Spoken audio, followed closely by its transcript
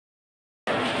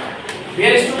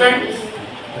Dear students,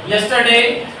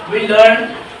 yesterday we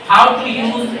learned how to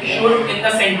use should in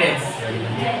the sentence.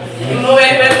 You know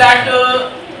very well that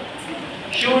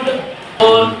should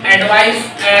for advice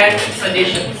and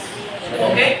suggestions.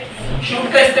 Okay? Should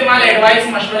का इस्तेमाल advice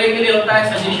मशवरे के लिए होता है,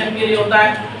 suggestion के लिए होता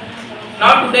है.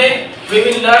 Now today we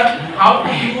will learn how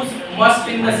to use must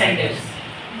in the sentence.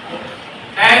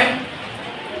 And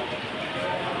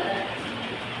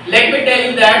let me tell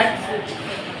you that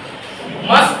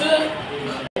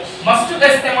must का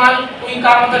इस्तेमाल कोई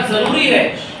काम अगर जरूरी है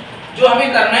जो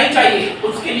हमें करना ही चाहिए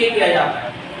उसके लिए किया जाता है.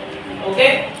 ओके,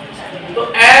 तो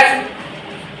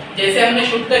एज जैसे हमने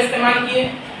शुड का इस्तेमाल किए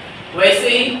वैसे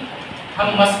ही हम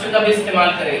मस्ट का भी इस्तेमाल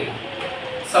करेंगे.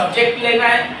 सब्जेक्ट लेना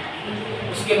है,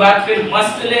 उसके बाद फिर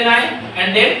मस्ट लेना है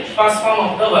and then first form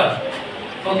of the verb.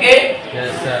 Okay,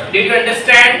 did you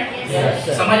understand?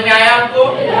 समझ में आया आपको?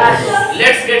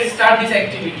 Let's get start this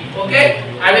activity. Okay,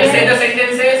 I will say the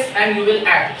sentences and you will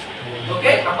act.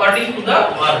 Okay, according to the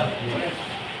verb.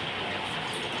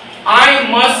 I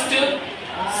must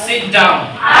sit down.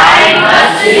 I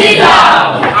must sit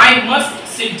down. I must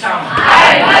sit down. I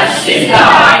must sit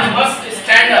down. I must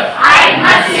stand up. I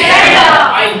must stand up.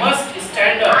 I must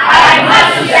stand up. I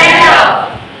must stand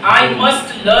up. I must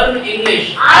learn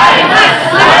English. I must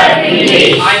learn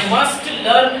English. I must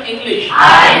learn English.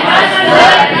 I must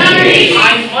learn English.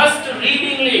 I must read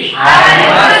English. I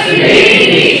must read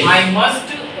English. I must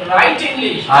write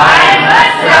English. I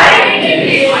must write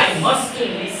English. I must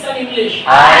listen English.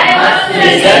 I must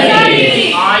listen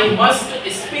English. I must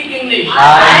speak English.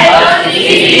 I must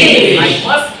speak English. I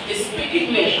must speak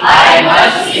English. I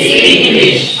must speak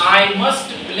English. I must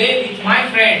play with my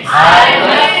friends. I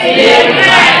must play with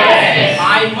my friends.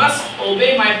 I must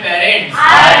obey my parents.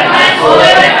 I must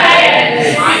obey my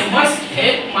parents. I must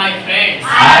help my friends.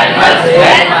 I must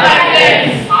help my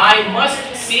friends. I must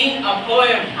sing a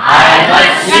poem. I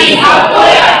must sing a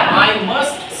poem. I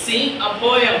must sing a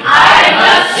poem. I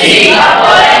must sing a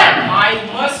poem. I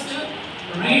must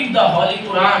read the Holy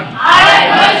Quran. I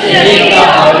must read the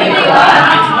Holy Quran.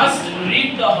 I must read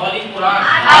the Holy Quran.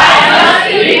 I must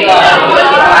read the Holy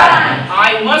Quran.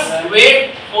 I must wait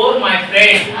for my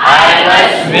friend. I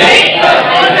must wait for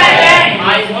my friend.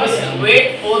 I must wait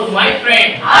for my friend.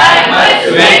 I must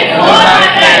wait for my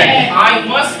friend. I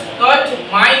must cut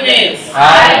my nails.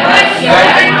 I must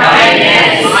cut my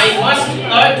nails. I must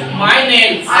cut my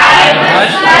nails. I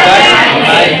must cut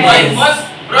my I nails. must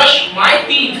brush my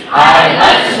teeth. I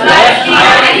must brush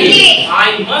my teeth. I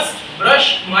must brush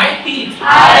my teeth.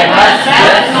 I must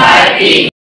brush my teeth.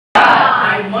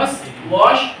 I must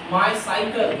wash my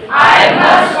cycle. I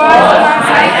must wash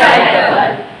my cycle.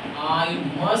 I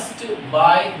must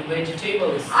buy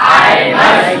vegetables. I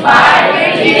must buy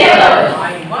vegetables.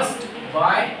 I must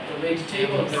buy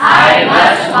vegetables. I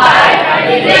must buy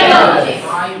vegetables.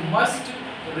 I must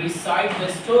recite the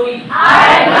story.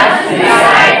 I must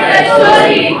recite the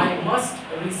story. I must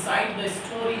recite the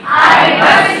story. I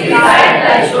must recite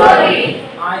the story.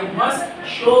 I must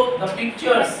show the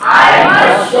pictures. I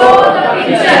must show the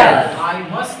pictures. I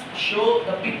must show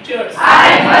the pictures. I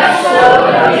must show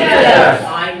the pictures.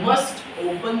 I must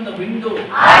open the window.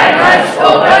 I must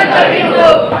open the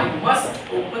window. I must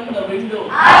open the window.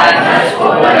 I must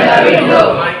open the window.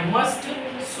 I must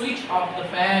switch off the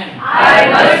fan. I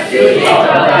must switch off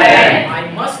the fan.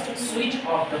 I must switch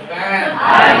off the fan.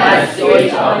 I must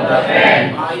switch on the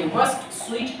fan. I must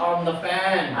switch on the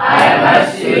fan. I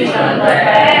must switch on the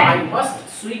fan. I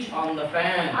must switch on the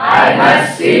fan. I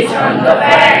must switch on the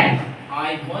fan.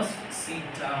 I must sit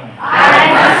down.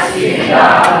 I must sit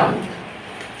down.